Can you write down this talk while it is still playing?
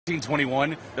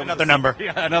1421. Another number.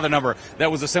 Yeah, another number.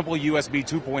 That was a simple USB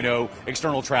 2.0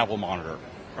 external travel monitor.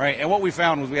 Right, and what we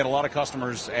found was we had a lot of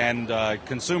customers and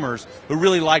consumers who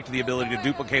really liked the ability to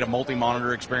duplicate a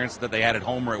multi-monitor experience that they had at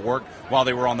home or at work while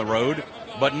they were on the road.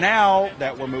 But now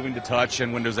that we're moving to touch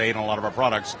and Windows 8 on a lot of our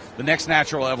products, the next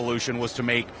natural evolution was to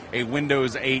make a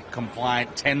Windows 8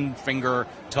 compliant 10-finger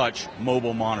touch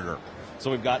mobile monitor.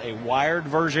 So we've got a wired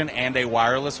version and a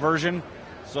wireless version.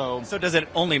 So does it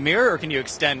only mirror, or can you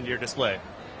extend your display?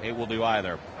 It will do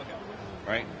either. Okay.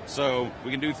 Right? So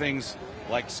we can do things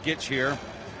like sketch here.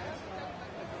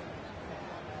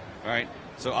 All right,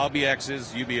 so I'll be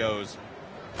X's, you be O's.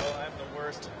 Oh, I'm the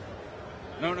worst.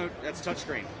 No, that's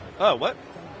touchscreen. Oh, what?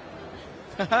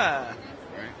 All right,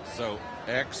 so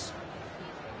X.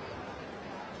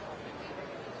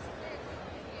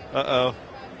 Uh-oh.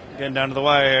 Getting down to the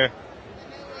wire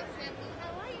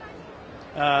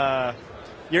here.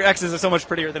 Your X's are so much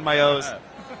prettier than my O's.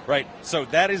 Right, so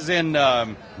that is in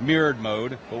mirrored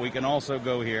mode, but we can also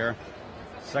go here,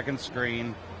 second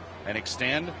screen, and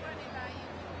extend.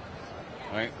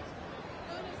 Right.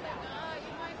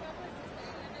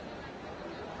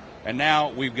 And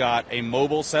now we've got a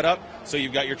mobile setup. So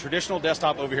you've got your traditional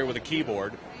desktop over here with a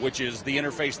keyboard, which is the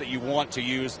interface that you want to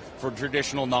use for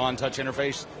traditional non-touch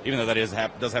interface, even though that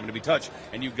does happen to be touch.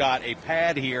 And you've got a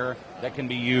pad here that can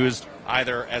be used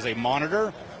either as a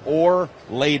monitor or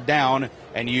laid down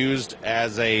and used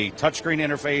as a touchscreen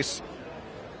interface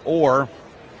or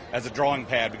as a drawing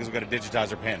pad because we've got a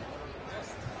digitizer pen.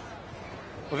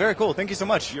 Well, very cool. Thank you so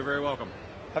much. You're very welcome.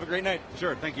 Have a great night.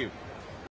 Sure, thank you.